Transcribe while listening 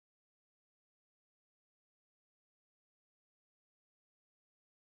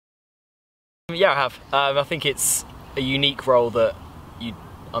Yeah, I have. I think it's a unique role that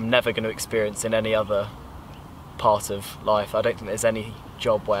I'm never going to experience in any other part of life. I don't think there's any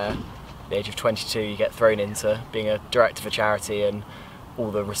job where at the age of 22 you get thrown into being a director for charity and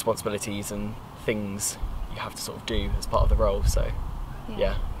all the responsibilities and things you have to sort of do as part of the role. So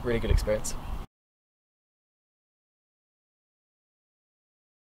yeah, really good experience.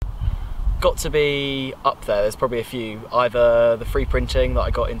 Got to be up there. There's probably a few, either the free printing that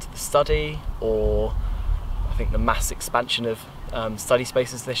I got into the study, or I think the mass expansion of study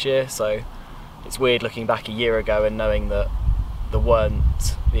spaces this year. So it's weird looking back a year ago and knowing that there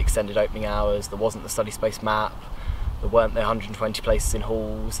weren't the extended opening hours, there wasn't the study space map, there weren't the 120 places in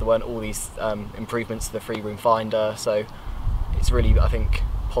halls, there weren't all these improvements to the free room finder. So it's really, I think,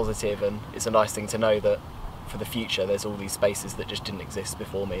 positive, and it's a nice thing to know that for the future there's all these spaces that just didn't exist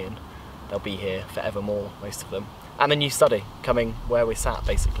before me, and they'll be here forevermore, most of them. And a new study coming where we're sat,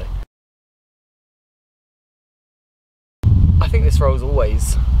 basically. I think this role is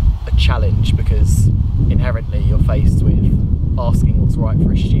always a challenge because inherently you're faced with asking what's right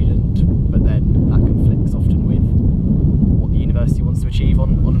for a student, but then that conflicts often with what the university wants to achieve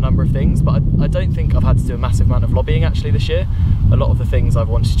on a number of things. But I don't think I've had to do a massive amount of lobbying actually this year. A lot of the things I've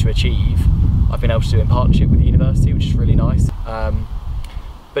wanted to achieve, I've been able to do in partnership with the university, which is really nice.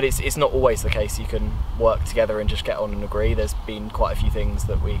 But it's not always the case you can work together and just get on and agree. There's been quite a few things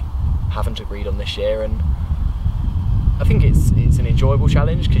that we haven't agreed on this year, and I think it's an enjoyable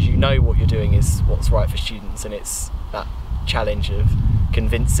challenge because you know what you're doing is what's right for students, and it's that challenge of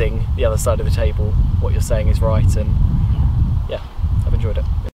convincing the other side of the table what you're saying is right, and yeah, I've enjoyed it.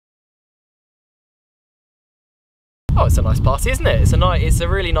 Oh, it's a nice party, isn't it? It's a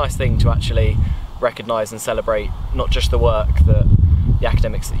really nice thing to actually recognise and celebrate not just the work that the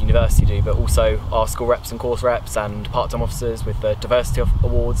academics at the university do, but also our school reps and course reps and part-time officers with the diversity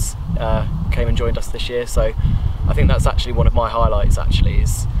awards came and joined us this year. So I think that's actually one of my highlights, actually,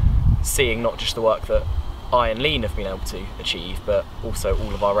 is seeing not just the work that I and Lean have been able to achieve, but also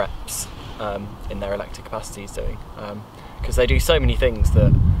all of our reps in their elected capacities doing, because they do so many things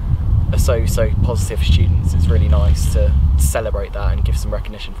that are so positive for students. It's really nice to celebrate that and give some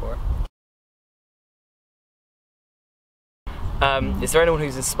recognition for it. Is there anyone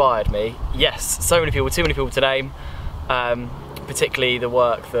who's inspired me? Yes, so many people, too many people to name, particularly the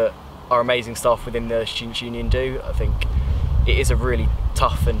work that our amazing staff within the Students' Union do. I think it is a really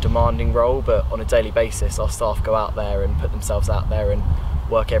tough and demanding role, but on a daily basis our staff go out there and put themselves out there and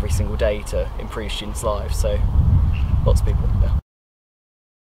work every single day to improve students' lives, so lots of people, yeah.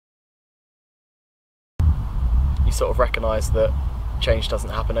 You sort of recognise that change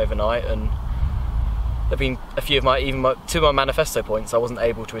doesn't happen overnight, and there have been a few of two of my manifesto points I wasn't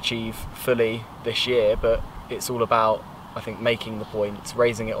able to achieve fully this year, but it's all about, I think, making the points,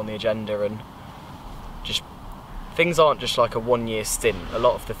 raising it on the agenda, and just things aren't just like a one-year stint. A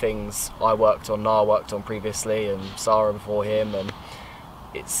lot of the things I worked on, Nar worked on previously, and Sarah before him, and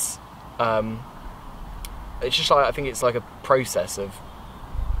it's just like, I think it's like a process of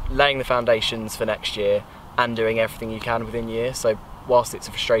laying the foundations for next year and doing everything you can within a year. So whilst it's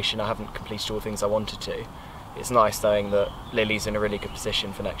a frustration I haven't completed all the things I wanted to, it's nice knowing that Lily's in a really good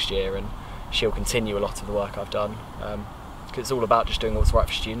position for next year, and she'll continue a lot of the work I've done, because it's all about just doing what's right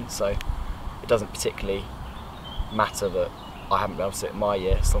for students. So it doesn't particularly matter that I haven't been able to do it in my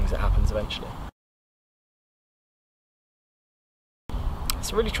year, as long as it happens eventually.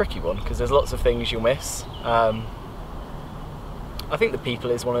 It's a really tricky one because there's lots of things you'll miss. I think the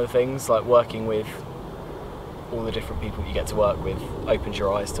people is one of the things, like working with all the different people you get to work with opens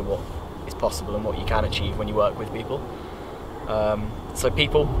your eyes to what is possible and what you can achieve when you work with people. So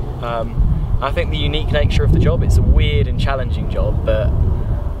people, I think the unique nature of the job, it's a weird and challenging job, but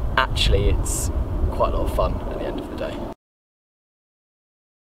actually it's quite a lot of fun at the end of the day.